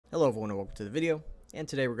Hello everyone and welcome to the video, and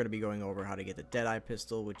today we're going to be going over how to get the Deadeye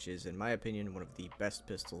pistol, which is in my opinion one of the best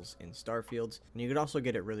pistols in Starfield, and you can also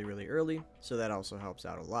get it really early, so that also helps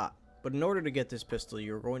out a lot. But in order to get this pistol,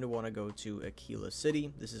 you're going to want to go to Aquila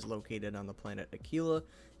City. This is located on the planet Aquila,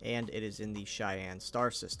 and it is in the Cheyenne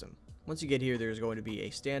star system. Once you get here, there's going to be a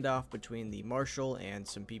standoff between the marshal and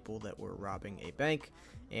some people that were robbing a bank,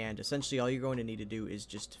 and essentially all you're going to need to do is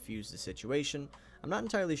just defuse the situation. I'm not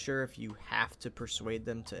entirely sure if you have to persuade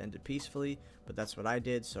them to end it peacefully, but that's what I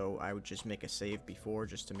did, so I would just make a save before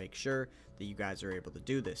just to make sure that you guys are able to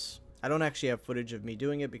do this. I don't actually have footage of me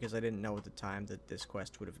doing it because I didn't know at the time that this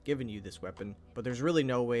quest would have given you this weapon, but there's really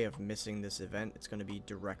no way of missing this event. It's going to be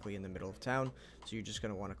directly in the middle of town, so you're just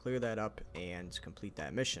going to want to clear that up and complete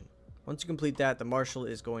that mission. Once you complete that, the marshal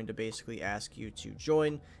is going to basically ask you to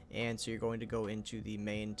join, and so you're going to go into the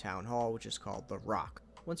main town hall, which is called the Rock.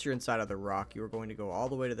 Once you're inside of the Rock, you're going to go all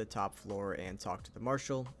the way to the top floor and talk to the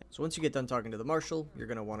marshal. So once you get done talking to the marshal, you're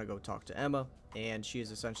going to want to go talk to Emma, and she is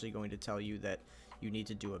essentially going to tell you that you need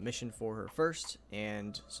to do a mission for her first,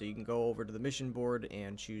 and so you can go over to the mission board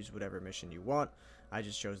and choose whatever mission you want. I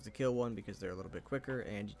just chose the kill one because they're a little bit quicker,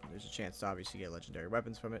 and there's a chance to obviously get legendary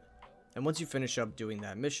weapons from it. And once you finish up doing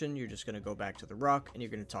that mission, you're just going to go back to the Rock, and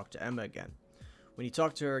you're going to talk to Emma again. When you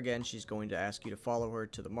talk to her again, she's going to ask you to follow her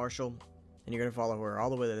to the marshal, and you're going to follow her all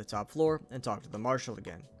the way to the top floor and talk to the marshal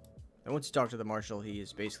again. And once you talk to the marshal, he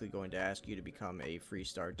is basically going to ask you to become a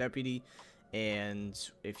Freestar deputy, and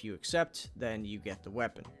if you accept, then you get the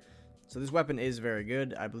weapon. So this weapon is very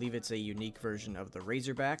good. I believe it's a unique version of the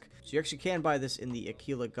Razorback. So you actually can buy this in the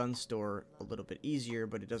Aquila gun store a little bit easier,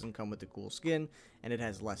 but it doesn't come with the cool skin, and it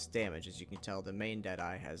has less damage. As you can tell, the main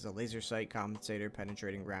Deadeye has a laser sight, compensator,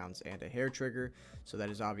 penetrating rounds, and a hair trigger, so that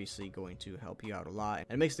is obviously going to help you out a lot.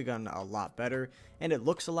 And it makes the gun a lot better, and it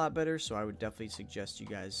looks a lot better, so I would definitely suggest you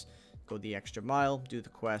guys go the extra mile, do the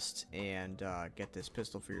quest, and get this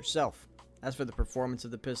pistol for yourself. As for the performance of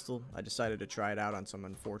the pistol, I decided to try it out on some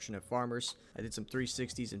unfortunate farmers. I did some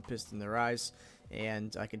 360s and pissed in their eyes,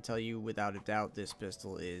 and I can tell you without a doubt this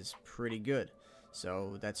pistol is pretty good.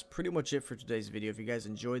 So that's pretty much it for today's video. If you guys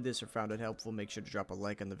enjoyed this or found it helpful, make sure to drop a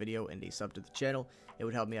like on the video and a sub to the channel. It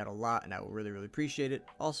would help me out a lot, and I will really appreciate it.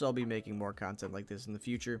 Also, I'll be making more content like this in the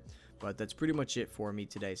future, but that's pretty much it for me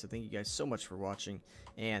today. So thank you guys so much for watching,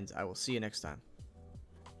 and I will see you next time.